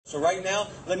So right now,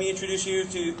 let me introduce you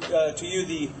to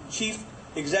the Chief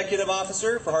Executive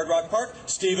Officer for Hard Rock Park,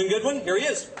 Stephen Goodwin. Here he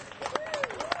is.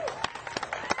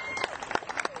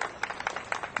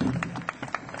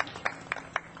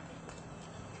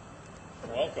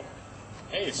 Welcome.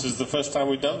 Hey, this is the first time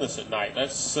we've done this at night.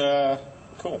 That's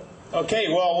cool. Okay,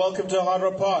 well, welcome to Hard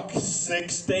Rock Park.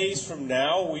 6 days from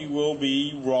now, we will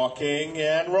be rocking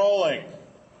and rolling.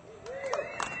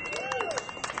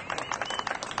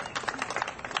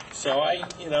 So I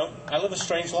live a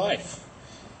strange life.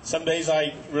 Some days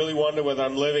I really wonder whether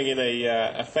I'm living in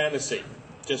a fantasy,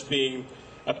 just being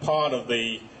a part of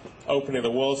the opening of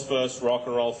the world's first rock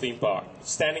and roll theme park.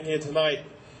 Standing here tonight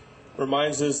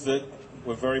reminds us that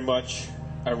we're very much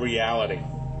a reality.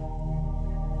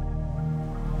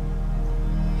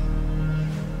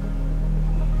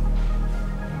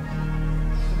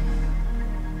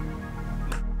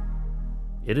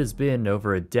 It has been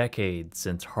over a decade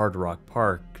since Hard Rock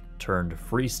Park turned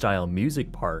Freestyle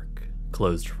Music Park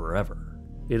closed forever.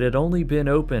 It had only been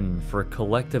open for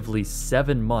collectively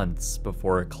 7 months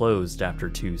before it closed after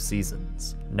 2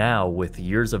 seasons. Now, with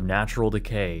years of natural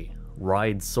decay,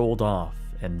 rides sold off,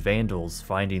 and vandals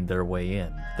finding their way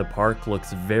in, the park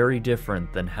looks very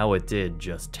different than how it did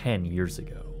just 10 years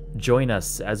ago. Join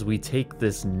us as we take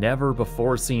this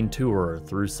never-before-seen tour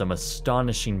through some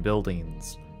astonishing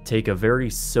buildings, take a very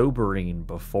sobering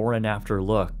before and after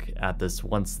look at this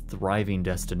once thriving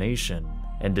destination,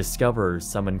 and discover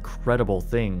some incredible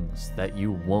things that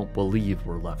you won't believe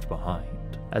were left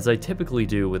behind. As I typically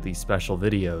do with these special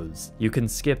videos, you can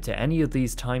skip to any of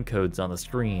these time codes on the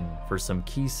screen for some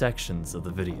key sections of the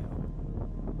video.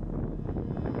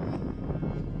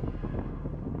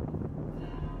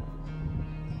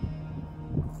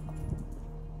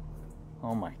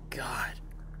 Oh my god.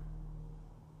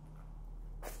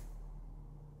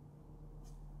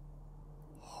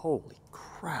 Holy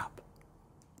crap.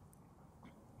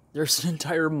 There's an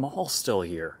entire mall still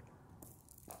here.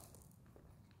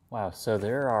 Wow, so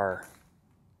there are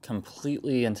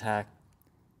completely intact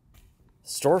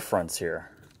storefronts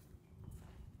here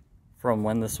from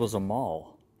when this was a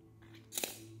mall.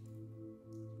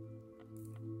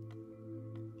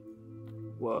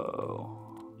 Whoa.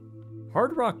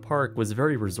 Hard Rock Park was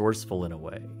very resourceful in a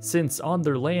way, since on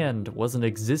their land was an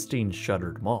existing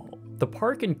shuttered mall. The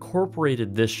park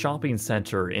incorporated this shopping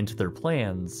center into their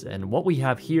plans, and what we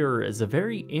have here is a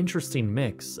very interesting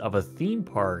mix of a theme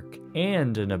park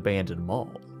and an abandoned mall.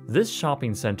 This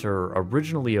shopping center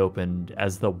originally opened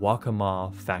as the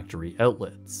Waccamaw Factory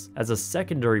Outlets, as a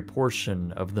secondary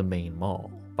portion of the main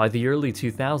mall. By the early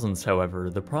 2000s, however,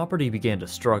 the property began to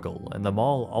struggle, and the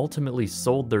mall ultimately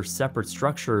sold their separate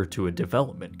structure to a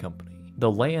development company. The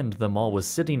land the mall was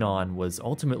sitting on was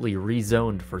ultimately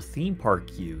rezoned for theme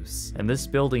park use, and this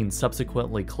building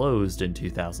subsequently closed in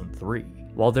 2003.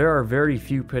 While there are very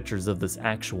few pictures of this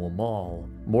actual mall,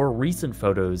 more recent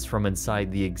photos from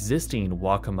inside the existing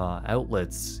Waccamaw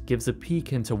outlets gives a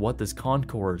peek into what this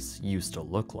concourse used to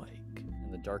look like.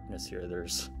 In the darkness here,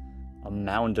 there's a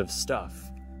mound of stuff,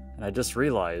 and I just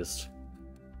realized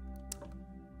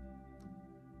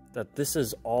that this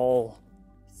is all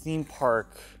theme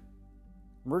park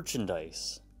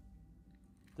merchandise.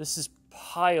 This is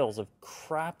piles of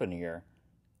crap in here,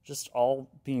 just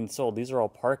all being sold. These are all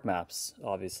park maps,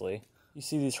 obviously. You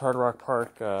see these Hard Rock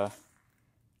Park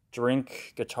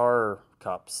drink guitar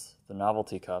cups, the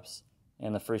novelty cups,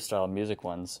 and the freestyle music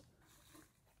ones.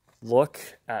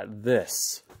 Look at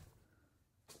this.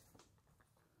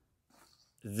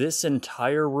 This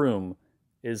entire room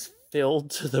is filled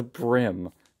to the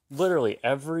brim. Literally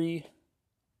every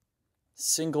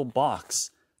single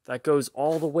box that goes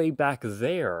all the way back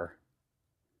there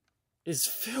is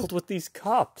filled with these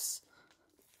cups.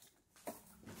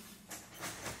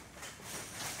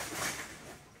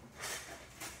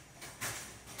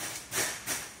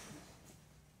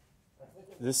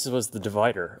 This was the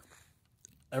divider.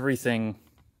 Everything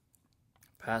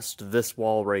past this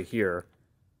wall right here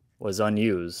was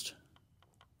unused,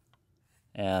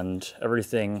 and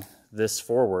everything this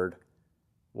forward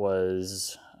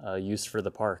was used for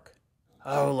the park.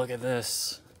 Oh, look at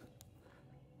this.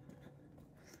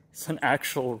 It's an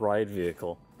actual ride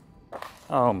vehicle.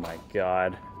 Oh my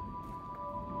god.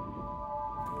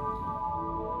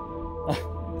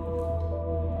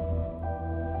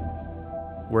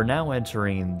 We're now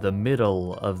entering the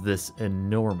middle of this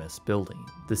enormous building,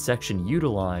 the section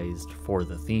utilized for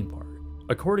the theme park.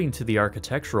 According to the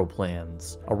architectural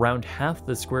plans, around half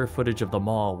the square footage of the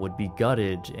mall would be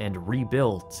gutted and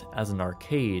rebuilt as an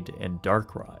arcade and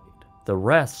dark ride. The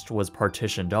rest was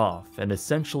partitioned off and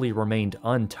essentially remained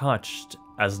untouched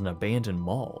as an abandoned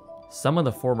mall. Some of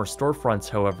the former storefronts,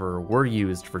 however, were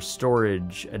used for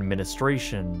storage,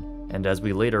 administration, and as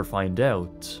we later find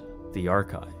out, the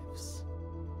archives.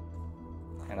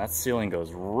 And that ceiling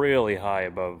goes really high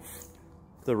above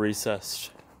the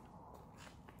recessed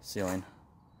ceiling.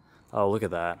 Oh, look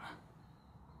at that.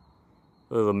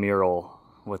 Look at the mural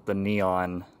with the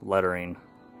neon lettering.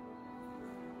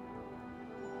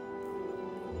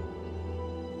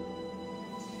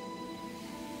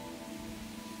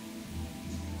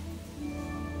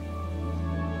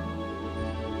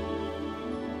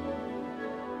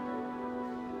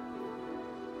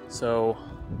 So,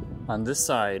 on this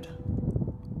side,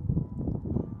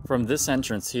 from this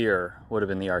entrance here, would have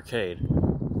been the arcade.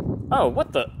 Oh,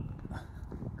 what the?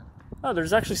 Oh,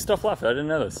 there's actually stuff left. I didn't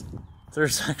know this.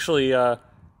 There's actually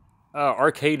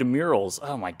arcade murals.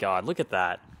 Oh my god, look at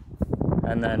that.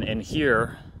 And then in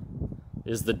here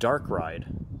is the dark ride.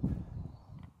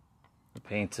 The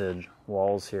painted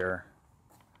walls here.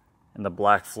 And the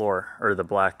black floor, or the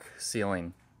black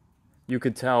ceiling. You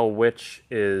could tell which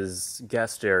is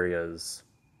guest areas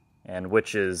and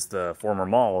which is the former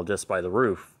mall just by the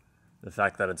roof. The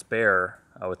fact that it's bare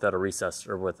without a recess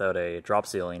or without a drop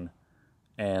ceiling,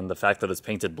 and the fact that it's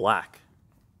painted black.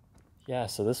 Yeah,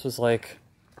 so this was like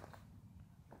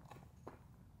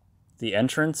the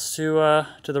entrance to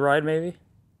the ride, maybe?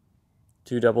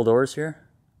 2 double doors here.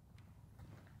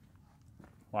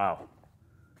 Wow.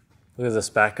 Look at this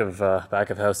back of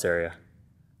house area.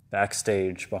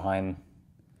 Backstage behind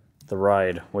the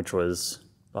ride, which was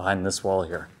behind this wall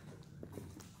here.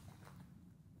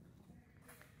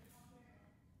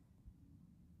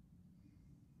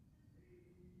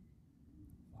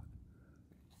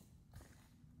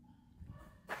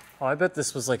 Oh, I bet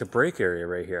this was like a break area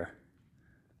right here.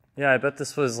 Yeah, I bet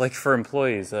this was like for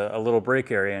employees, a little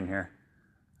break area in here.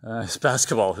 It's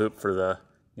basketball hoop for the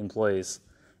employees.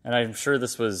 And I'm sure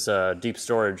this was deep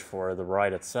storage for the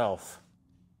ride itself.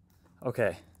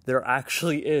 Okay, there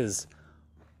actually is.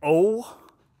 Oh!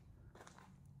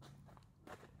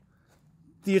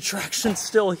 The attraction's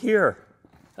still here.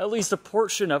 At least a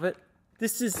portion of it.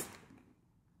 This is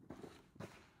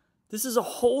a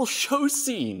whole show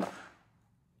scene.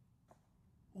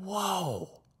 Whoa.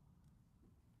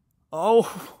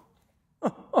 Oh.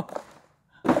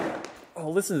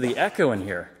 Oh, listen to the echo in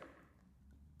here.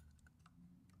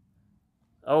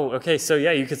 Oh, okay, so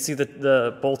yeah, you could see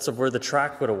the bolts of where the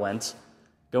track would have went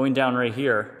going down right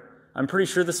here. I'm pretty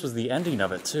sure this was the ending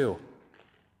of it, too.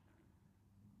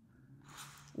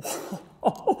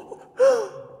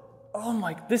 Oh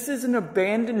my, this is an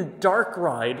abandoned dark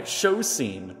ride show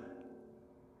scene.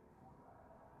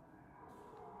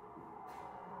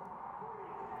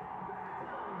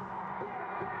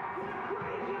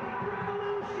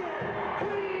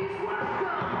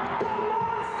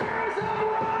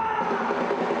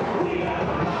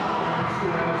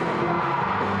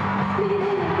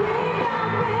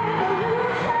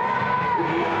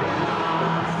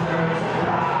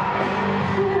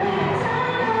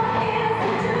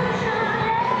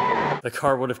 The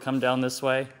car would have come down this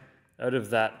way, out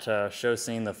of that show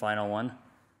scene, the final one,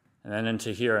 and then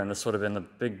into here, and this would have been the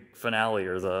big finale,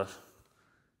 or the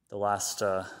last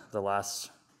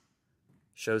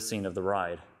show scene of the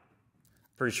ride.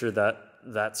 Pretty sure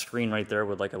that screen right there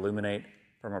would like illuminate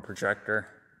from a projector.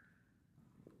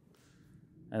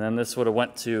 And then this would have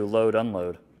went to load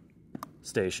unload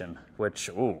station, which,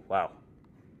 ooh, wow,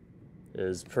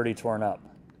 is pretty torn up.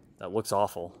 That looks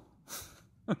awful.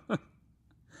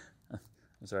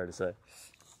 I'm sorry to say.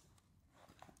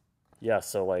 Yeah,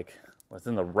 so like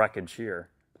within the wreckage here,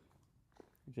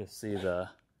 you just see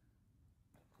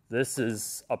this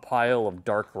is a pile of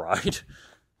dark ride.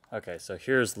 Okay, so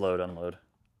here's load unload.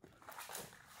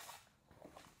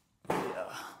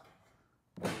 Yeah.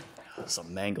 It's a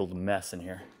mangled mess in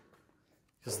here.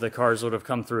 Because the cars would have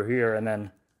come through here and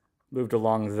then moved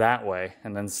along that way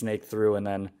and then snaked through and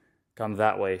then come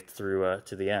that way through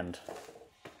to the end.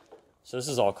 So this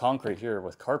is all concrete here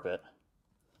with carpet.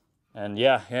 And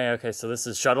yeah, okay, so this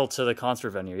is shuttle to the concert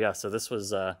venue. Yeah, so this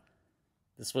was the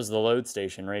load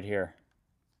station right here.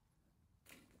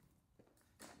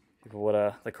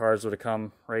 The cars would have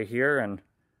come right here and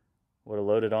would have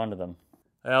loaded onto them.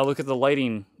 Look at the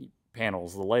lighting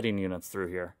panels, the lighting units through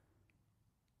here.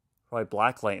 Probably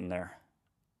black light in there.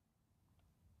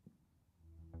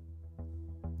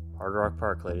 Hard Rock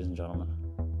Park, ladies and gentlemen.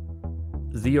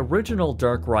 The original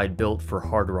dark ride built for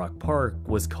Hard Rock Park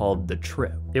was called The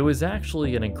Trip. It was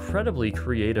actually an incredibly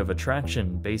creative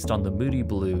attraction based on the Moody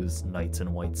Blues' Nights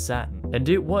in White Satin, and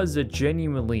it was a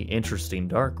genuinely interesting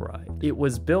dark ride. It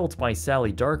was built by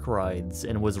Sally Dark Rides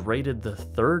and was rated the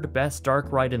 3rd best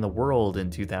dark ride in the world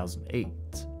in 2008.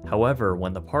 However,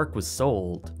 when the park was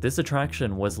sold, this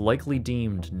attraction was likely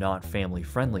deemed not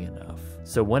family-friendly enough.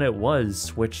 So when it was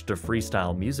switched to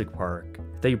Freestyle Music Park,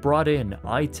 they brought in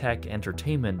high-tech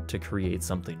entertainment to create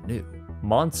something new.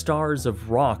 Monstars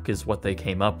of Rock is what they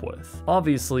came up with,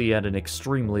 obviously at an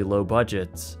extremely low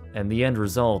budget, and the end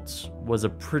result was a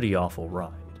pretty awful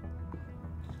ride.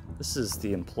 This is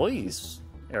the employees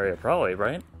area probably,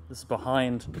 right? This is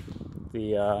behind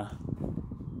the,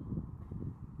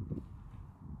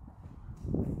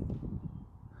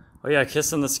 Oh yeah,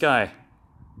 Kiss in the Sky.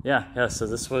 Yeah, so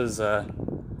this was,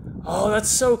 Oh, that's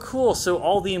so cool! So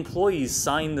all the employees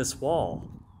signed this wall.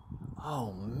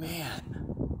 Oh, man.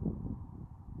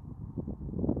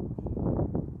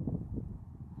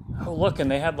 Oh, look, and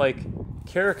they had, like,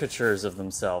 caricatures of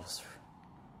themselves.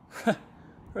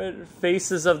 Right,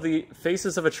 faces of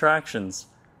attractions.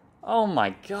 Oh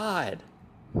my god.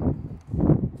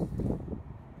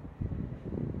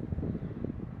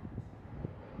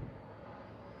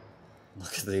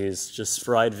 Look at these, just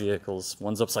fried vehicles.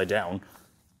 One's upside down.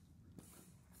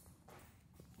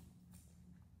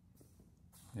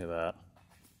 Look at that.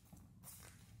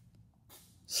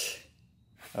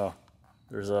 Oh,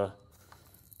 there's a...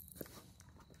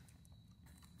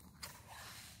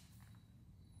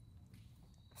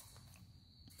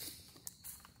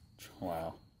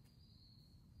 Wow.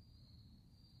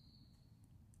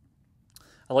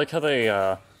 I like how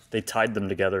they tied them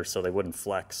together so they wouldn't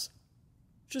flex.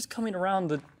 Just coming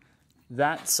around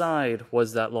that side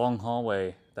was that long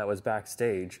hallway that was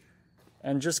backstage.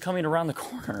 And just coming around the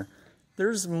corner,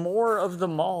 there's more of the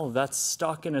mall that's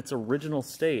stuck in its original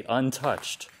state,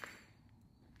 untouched.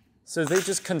 So they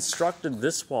just constructed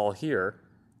this wall here.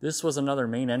 This was another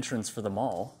main entrance for the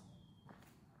mall.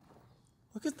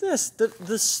 Look at this.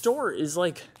 The store is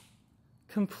like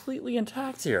completely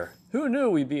intact here. Who knew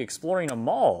we'd be exploring a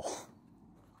mall?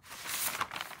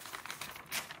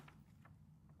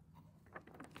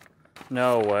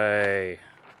 No way.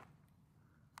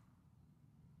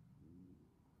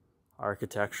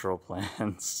 Architectural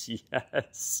plans,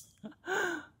 yes.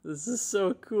 This is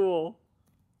so cool.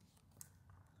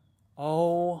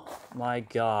 Oh my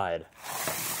god.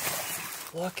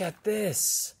 Look at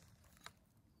this.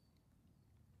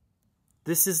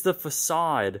 This is the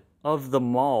facade of the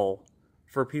mall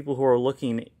for people who are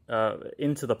looking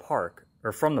into the park,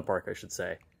 or from the park, I should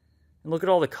say. And look at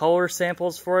all the color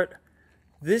samples for it.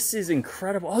 This is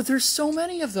incredible. Oh, there's so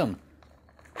many of them.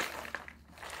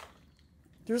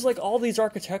 There's like all these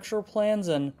architectural plans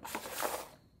and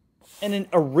in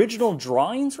original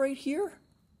drawings right here.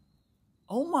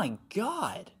 Oh my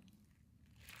god.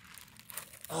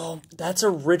 Oh, that's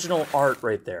original art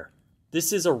right there.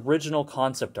 This is original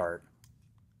concept art.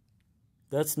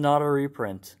 That's not a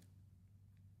reprint.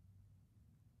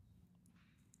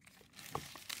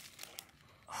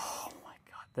 Oh my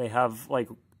god. They have like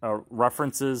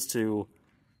references to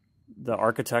the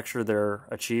architecture they're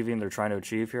trying to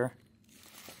achieve here.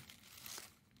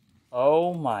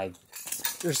 Oh my,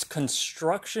 there's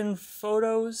construction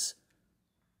photos.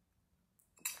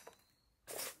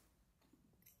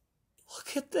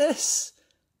 Look at this.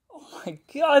 Oh my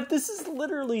god, this is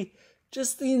literally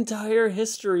just the entire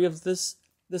history of this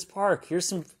park. Here's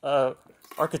some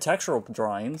architectural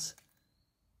drawings.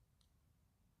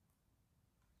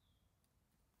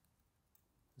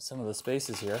 Some of the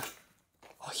spaces here.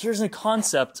 Oh, here's a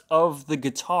concept of the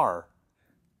guitar.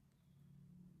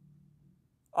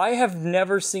 I have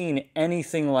never seen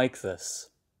anything like this.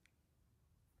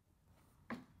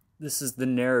 This is the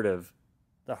narrative.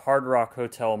 The Hard Rock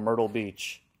Hotel, Myrtle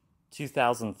Beach,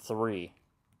 2003.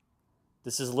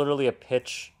 This is literally a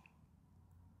pitch.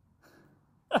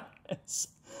 This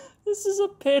is a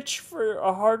pitch for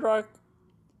a Hard Rock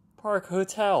Park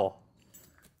hotel.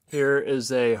 Here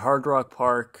is a Hard Rock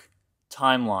Park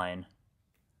timeline.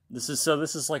 This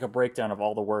is like a breakdown of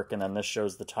all the work, and then this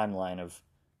shows the timeline of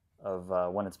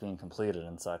when it's being completed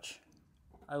and such.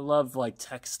 I love like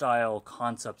textile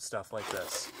concept stuff like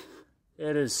this.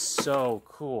 It is so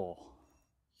cool.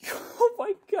 Oh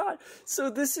my god! So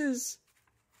this is...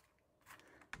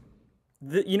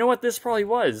 you know what this probably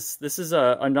was? This is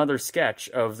another sketch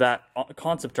of that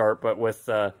concept art, but with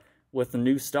the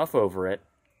new stuff over it.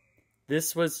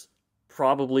 This was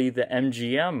probably the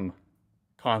MGM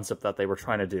concept that they were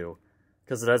trying to do,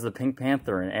 because it has the Pink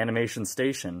Panther and Animation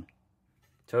Station.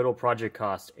 Total project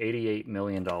cost $88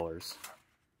 million.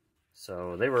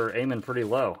 So they were aiming pretty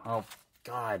low. Oh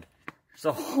god, there's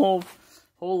a whole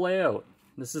layout.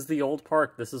 This is the old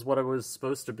park. This is what it was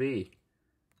supposed to be,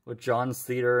 with John's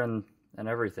Theater and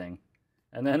everything.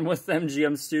 And then with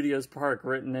MGM Studios Park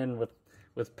written in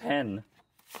with pen.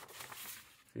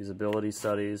 Feasibility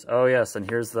studies. Oh, yes, and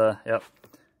here's the... Yep.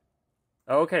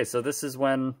 Okay, so this is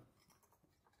when...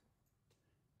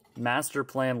 Master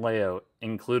plan layout,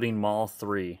 including Mall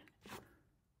 3.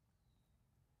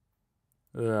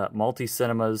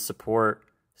 Multi-cinemas support,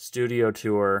 studio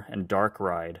tour, and dark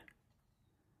ride.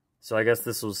 So I guess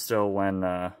this was still when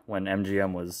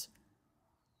MGM was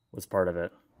part of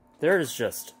it. There's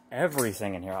just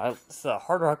everything in here. The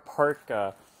Hard Rock Park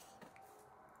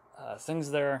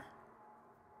things there.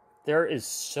 There is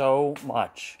so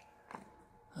much.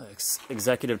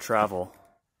 Executive travel.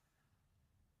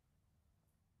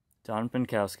 Don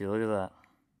Pinkowski, look at that.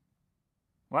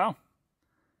 Wow.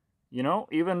 You know,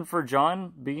 even for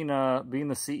John being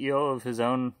the CEO of his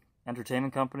own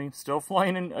entertainment company, still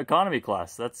flying in economy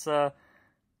class. That's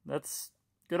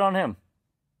good on him.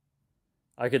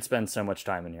 I could spend so much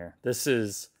time in here. This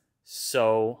is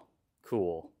so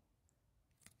cool.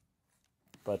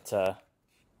 But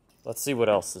let's see what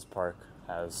else this park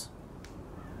has.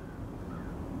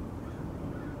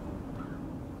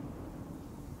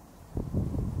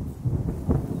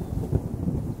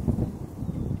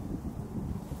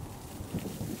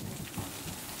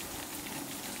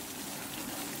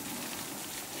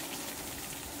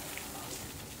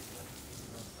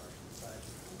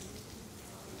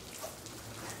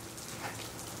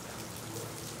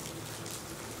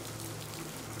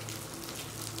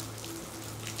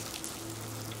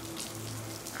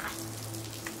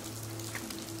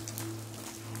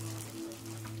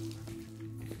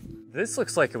 This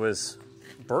looks like it was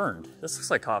burned. This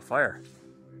looks like hot fire.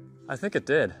 I think it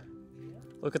did.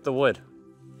 Look at the wood.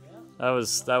 That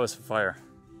was fire.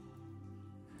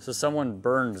 So someone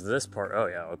burned this part. Oh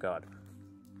yeah, oh god.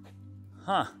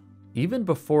 Huh. Even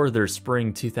before their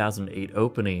spring 2008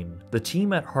 opening, the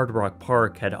team at Hard Rock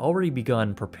Park had already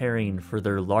begun preparing for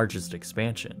their largest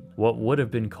expansion, what would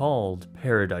have been called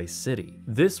Paradise City.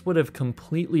 This would have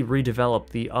completely redeveloped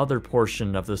the other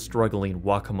portion of the struggling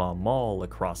Waccamaw Mall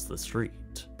across the street.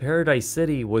 Paradise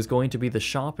City was going to be the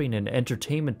shopping and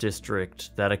entertainment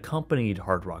district that accompanied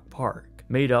Hard Rock Park,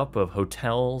 made up of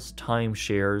hotels,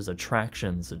 timeshares,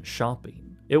 attractions, and shopping.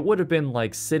 It would have been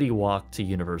like City Walk to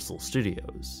Universal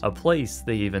Studios, a place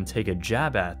they even take a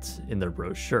jab at in their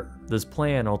brochure. This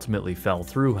plan ultimately fell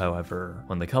through, however,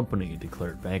 when the company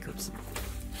declared bankruptcy.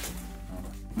 Oh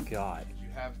god. You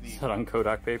have the Is that on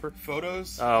Kodak paper?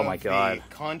 photos Oh of my god. the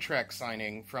contract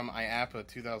signing from IAPA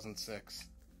 2006.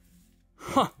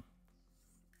 Huh.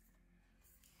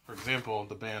 For example,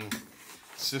 the band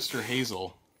Sister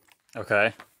Hazel.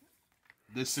 Okay.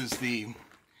 This is the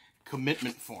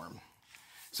commitment form.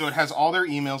 So it has all their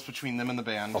emails between them and the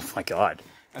band. Oh my god.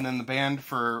 And then the band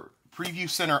for Preview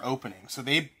Center opening. So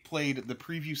they played the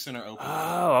Preview Center opening.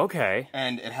 Oh, okay.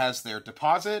 And it has their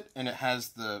deposit and it has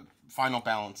the final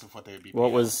balance of what they would be paying.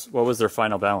 What was their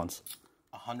final balance?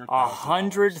 $100,000.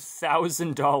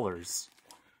 $100,000.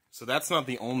 So that's not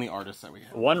the only artist that we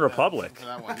have. One Republic. For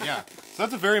that one, yeah. So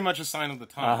that's a very much a sign of the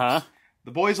times. Uh-huh.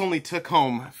 The boys only took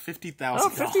home $50,000. Oh,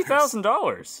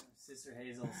 $50,000. Sister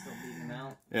Hazel still beating them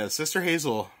out. Yeah, Sister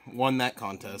Hazel won that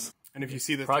contest. And if you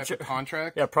see the type of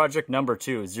contract... Yeah, project number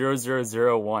 2,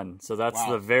 0001. So that's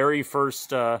the very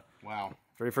first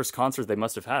very first concert they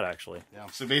must have had, actually. Yeah.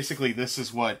 So basically, this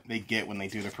is what they get when they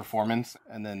do their performance.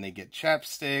 And then they get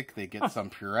chapstick, they get some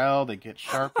Purell, they get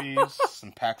Sharpies,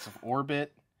 some packs of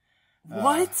Orbit.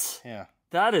 What? Yeah.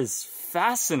 That is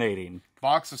fascinating.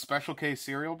 Box of Special K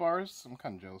cereal bars. I'm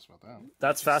kind of jealous about that.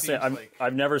 That's fascinating.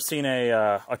 I've never seen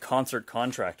a concert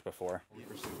contract before.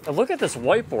 And look at this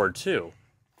whiteboard too.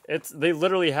 They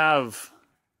literally have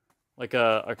like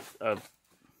a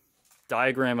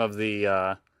diagram of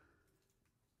the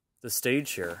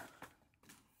stage here.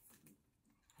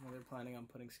 Well, they're planning on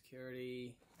putting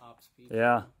security, ops people.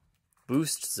 Yeah,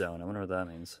 boost zone. I wonder what that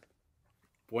means.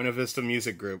 Buena Vista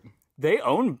Music Group. They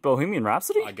own Bohemian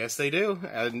Rhapsody? I guess they do.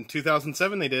 In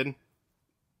 2007, they did.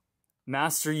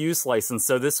 Master use license.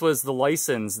 So this was the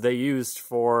license they used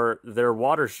for their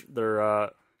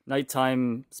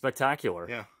nighttime spectacular.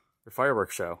 Yeah. Their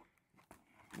fireworks show.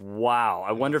 Wow.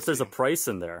 I wonder if there's a price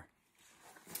in there.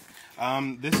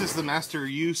 This is the master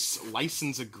use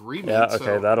license agreement. Yeah. Okay.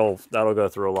 So... That'll go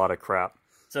through a lot of crap.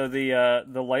 So the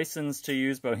license to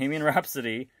use Bohemian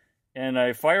Rhapsody in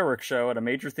a fireworks show at a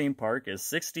major theme park is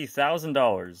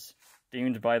 $60,000,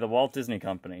 deemed by the Walt Disney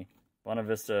Company. Buena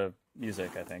Vista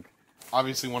Music, I think.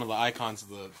 Obviously one of the icons of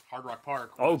the Hard Rock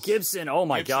Park. Oh, Gibson. Oh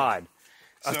my god.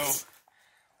 So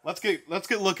let's get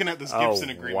looking at this Gibson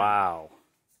agreement. Wow.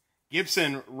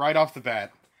 Gibson, right off the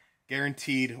bat,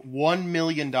 guaranteed $1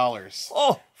 million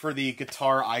for the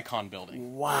Guitar Icon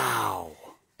building. Wow.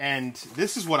 And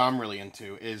this is what I'm really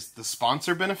into, is the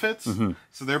sponsor benefits. Mm-hmm.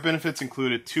 So their benefits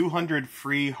included 200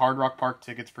 free Hard Rock Park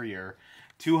tickets per year,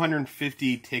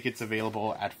 250 tickets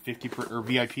available at 50% or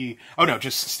VIP. Oh no,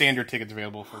 just standard tickets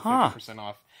available for 50%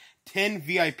 off. 10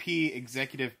 VIP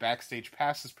executive backstage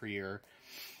passes per year.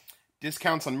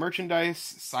 Discounts on merchandise,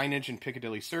 signage in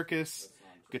Piccadilly Circus.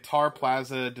 Guitar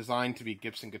Plaza designed to be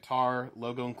Gibson guitar,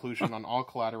 logo inclusion on all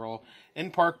collateral,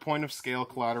 in-park point-of-scale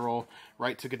collateral,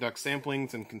 right to conduct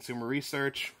samplings and consumer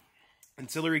research,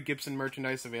 ancillary Gibson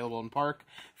merchandise available in park,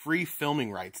 free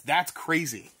filming rights. That's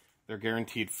crazy. They're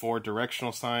guaranteed 4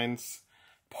 directional signs,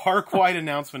 park-wide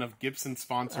announcement of Gibson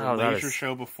sponsor laser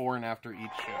show before and after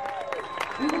each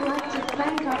show. We would like to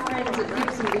thank our friends at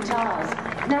Gibson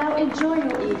Guitars. Now enjoy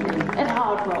your evening at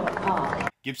Hard Rock Park.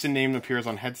 Gibson name appears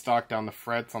on headstock down the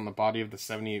frets on the body of the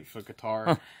 78-foot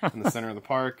guitar in the center of the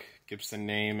park. Gibson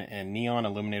name and neon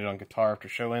illuminated on guitar after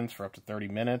show ends for up to 30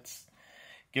 minutes.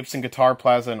 Gibson Guitar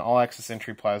Plaza and all-access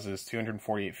entry plaza is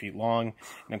 248 feet long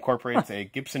and incorporates a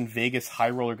Gibson Vegas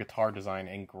high roller guitar design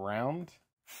and ground.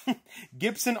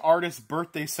 Gibson artist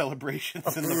birthday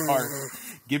celebrations in the park.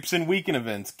 Gibson weekend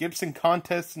events. Gibson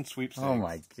contests and sweepstakes. Oh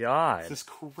my god. This is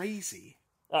crazy.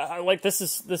 Like this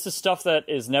is stuff that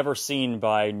is never seen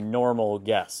by normal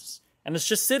guests, and it's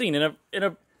just sitting in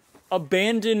a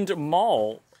abandoned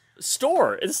mall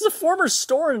store. This is a former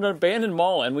store in an abandoned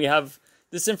mall, and we have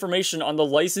this information on the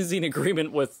licensing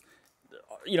agreement with,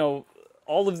 you know,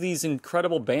 all of these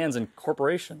incredible bands and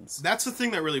corporations. That's the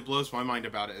thing that really blows my mind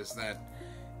about it, is that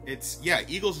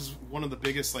Eagles is one of the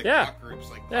biggest rock groups,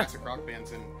 classic rock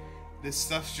bands, and this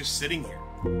stuff's just sitting here.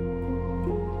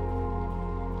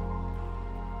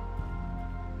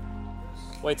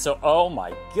 Wait, so, oh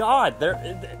my god,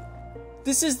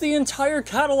 this is the entire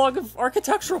catalog of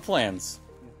architectural plans.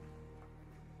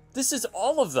 This is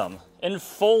all of them in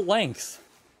full length.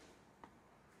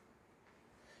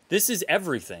 This is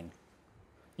everything.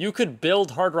 You could build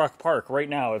Hard Rock Park right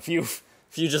now if you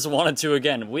just wanted to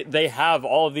again. They have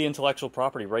all of the intellectual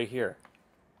property right here.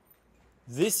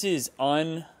 This is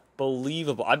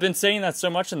unbelievable. I've been saying that so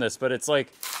much in this, but it's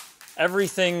like,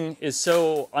 everything is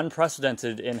so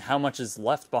unprecedented in how much is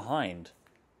left behind.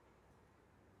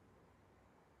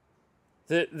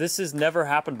 This has never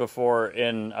happened before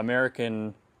in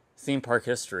American theme park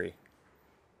history.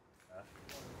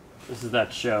 This is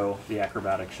that show, the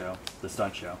acrobatic show, the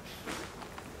stunt show.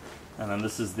 And then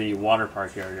this is the water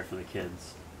park area for the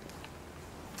kids.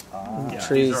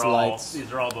 Trees, lights.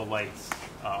 These are all the lights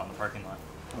on the parking lot.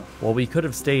 Well, we could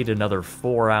have stayed another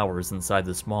 4 hours inside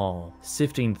this mall,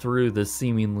 sifting through the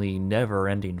seemingly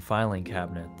never-ending filing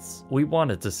cabinets. We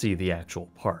wanted to see the actual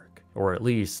park, or at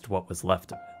least what was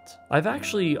left of it. I've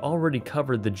actually already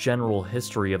covered the general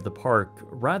history of the park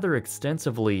rather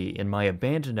extensively in my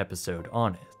abandoned episode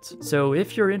on it. So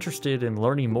if you're interested in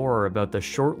learning more about the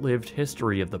short-lived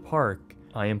history of the park,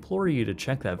 I implore you to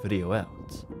check that video out.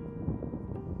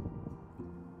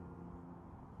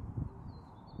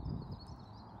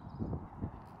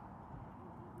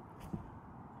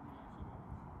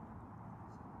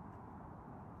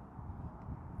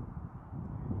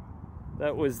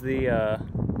 That was the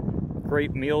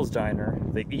Great Meals Diner,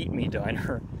 the Eat Me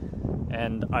Diner,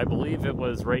 and I believe it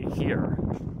was right here.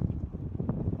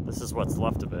 This is what's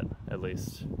left of it, at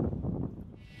least.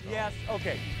 Yes,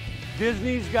 okay.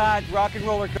 Disney's got Rock and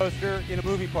Roller Coaster in a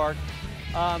movie park,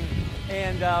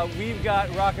 and we've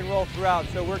got rock and roll throughout,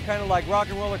 so we're kind of like Rock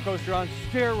and Roller Coaster on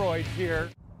steroids here.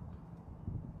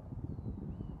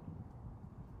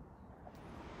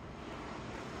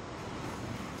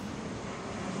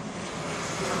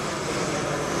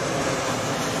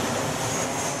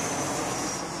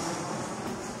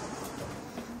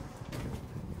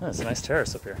 Oh, it's a nice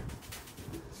terrace up here.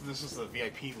 So this is the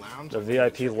VIP lounge? The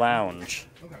VIP lounge.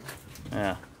 Okay.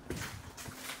 Yeah.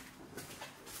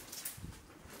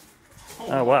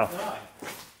 Oh, wow. God.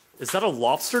 Is that a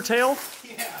lobster tail?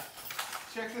 Yeah.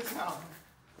 Check this out.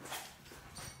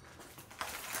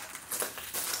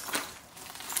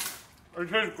 It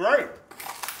tastes great.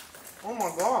 Oh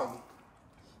my god.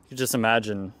 You just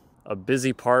imagine a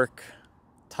busy park,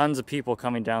 tons of people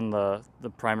coming down the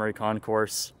primary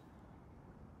concourse,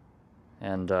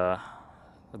 and a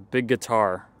big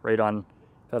guitar right on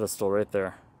pedestal right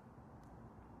there.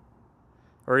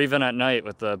 Or even at night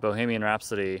with the Bohemian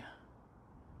Rhapsody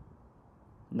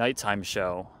nighttime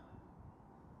show,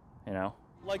 you know?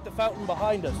 Like the fountain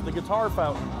behind us, the guitar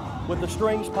fountain, with the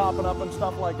strings popping up and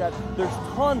stuff like that. There's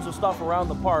tons of stuff around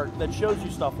the park that shows you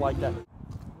stuff like that.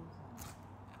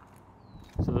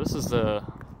 So this is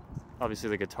obviously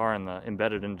the guitar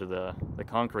embedded into the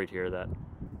concrete here that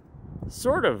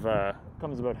sort of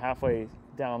comes about halfway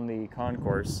down the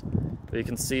concourse, but you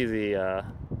can see the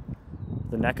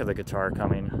neck of the guitar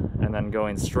coming, and then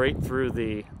going straight through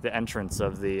the entrance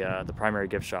of the primary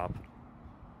gift shop.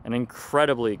 An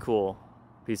incredibly cool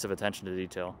piece of attention to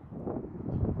detail.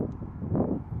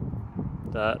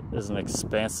 That is an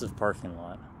expansive parking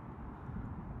lot.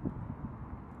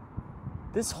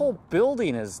 This whole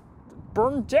building is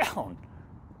burned down.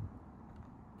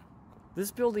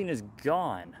 This building is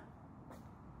gone.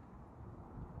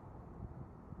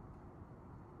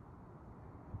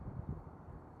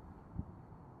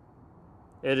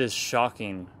 It is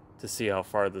shocking to see how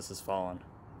far this has fallen.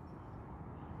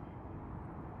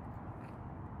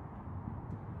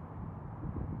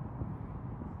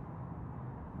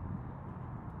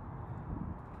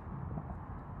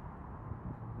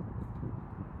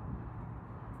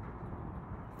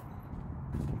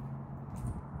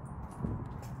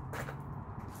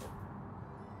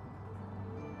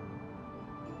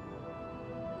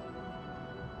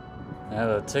 Yeah,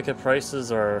 the ticket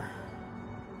prices are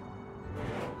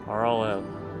all out.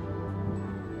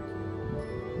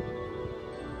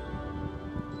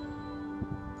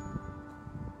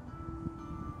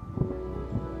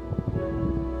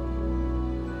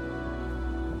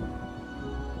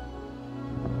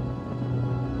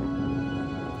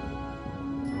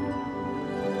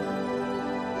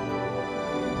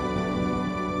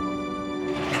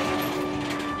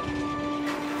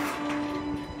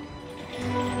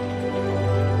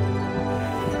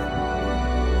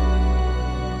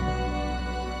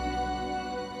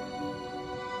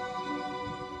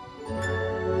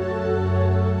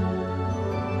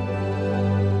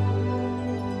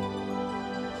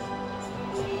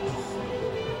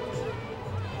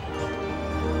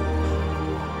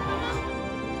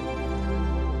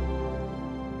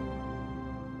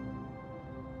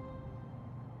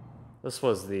 This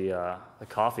was the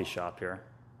coffee shop here,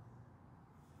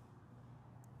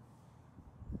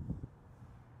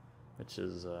 which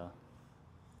is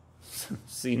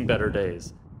seen better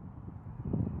days.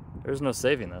 There's no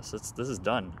saving this. This is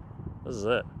done. This is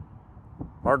it.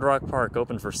 Hard Rock Park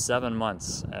open for 7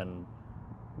 months, and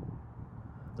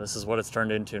this is what it's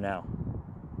turned into now.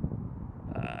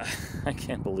 I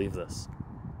can't believe this.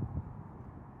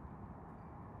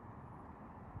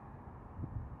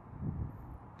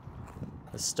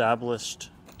 Established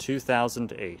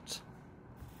 2008.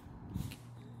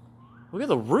 Look at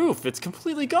the roof, it's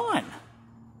completely gone.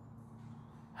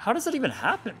 How does that even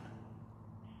happen?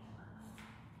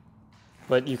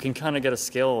 But you can kind of get a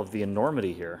scale of the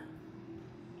enormity here.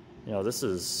 You know, this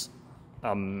is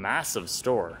a massive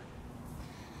store.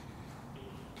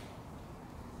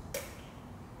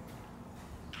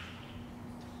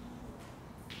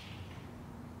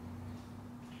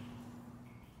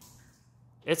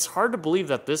 It's hard to believe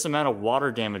that this amount of water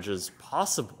damage is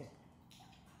possible.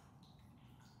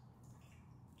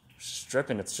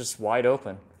 Stripping, it's just wide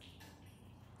open.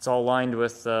 It's all lined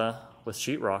with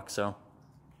sheetrock, so.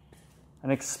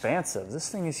 And expansive. This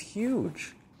thing is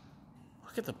huge.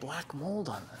 Look at the black mold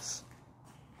on this.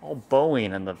 All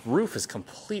bowing, and the roof is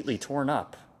completely torn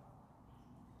up.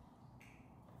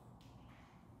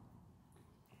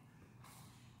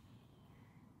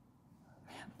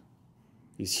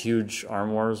 These huge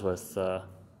armoires with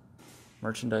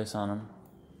merchandise on them,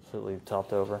 completely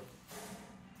topped over.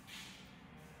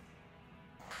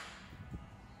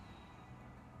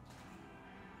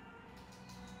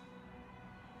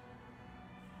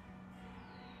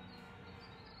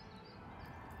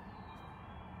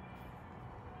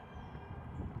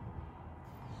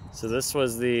 So this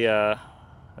was the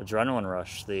adrenaline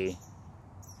rush, the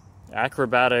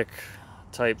acrobatic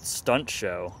type stunt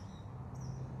show.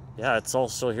 Yeah, it's all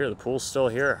still here. The pool's still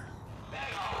here.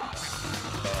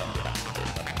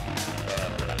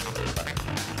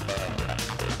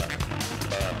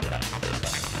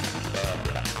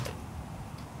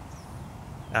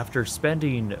 After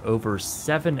spending over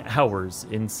 7 hours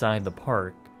inside the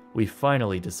park, we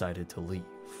finally decided to leave.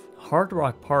 Hard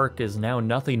Rock Park is now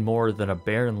nothing more than a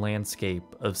barren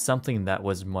landscape of something that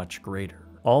was much greater.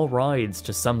 All rides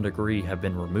to some degree have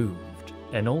been removed,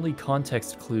 and only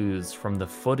context clues from the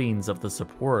footings of the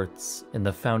supports and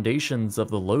the foundations of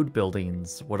the load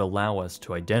buildings would allow us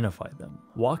to identify them.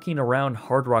 Walking around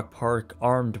Hard Rock Park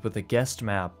armed with a guest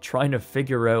map trying to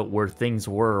figure out where things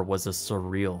were was a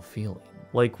surreal feeling.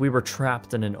 Like we were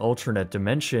trapped in an alternate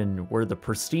dimension where the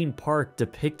pristine park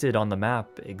depicted on the map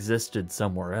existed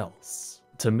somewhere else.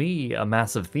 To me, a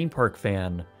massive theme park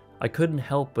fan, I couldn't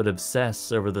help but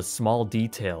obsess over the small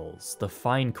details, the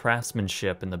fine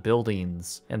craftsmanship in the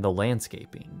buildings, and the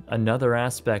landscaping. Another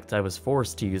aspect I was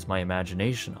forced to use my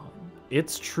imagination on.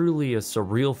 It's truly a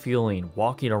surreal feeling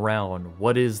walking around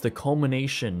what is the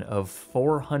culmination of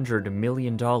 $400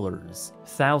 million,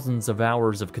 thousands of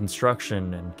hours of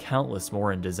construction, and countless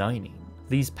more in designing.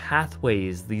 These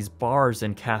pathways, these bars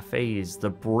and cafes, the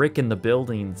brick in the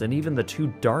buildings, and even the 2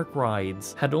 dark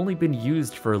rides had only been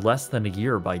used for less than a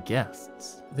year by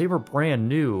guests. They were brand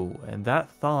new, and that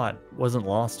thought wasn't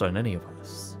lost on any of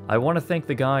us. I want to thank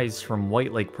the guys from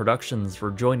White Lake Productions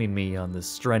for joining me on this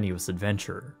strenuous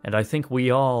adventure, and I think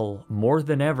we all, more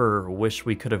than ever, wish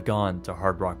we could have gone to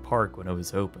Hard Rock Park when it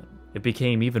was open. It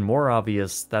became even more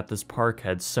obvious that this park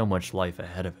had so much life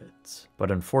ahead of it,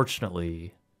 but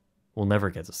unfortunately, we'll never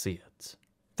get to see it.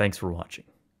 Thanks for watching.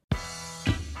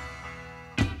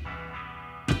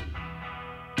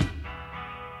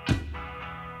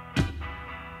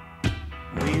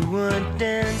 We were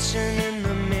dancing in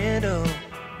the middle.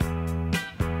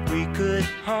 We could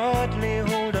hardly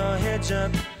hold our heads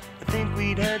up. I think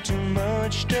we'd had too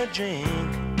much to drink.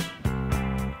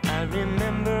 I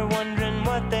remember wondering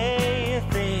what they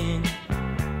think.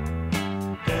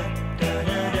 Da, da,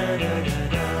 da, da, da, da,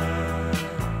 da.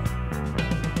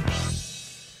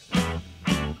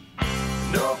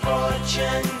 No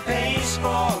fortune pays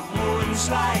for wounds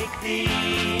like these.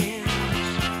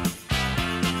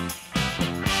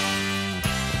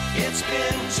 It's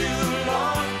been too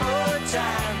long for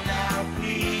time now,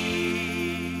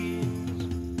 please.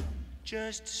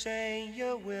 Just say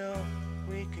you will,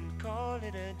 we can call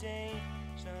it a day.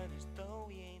 It's not as though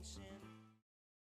we ain't seen.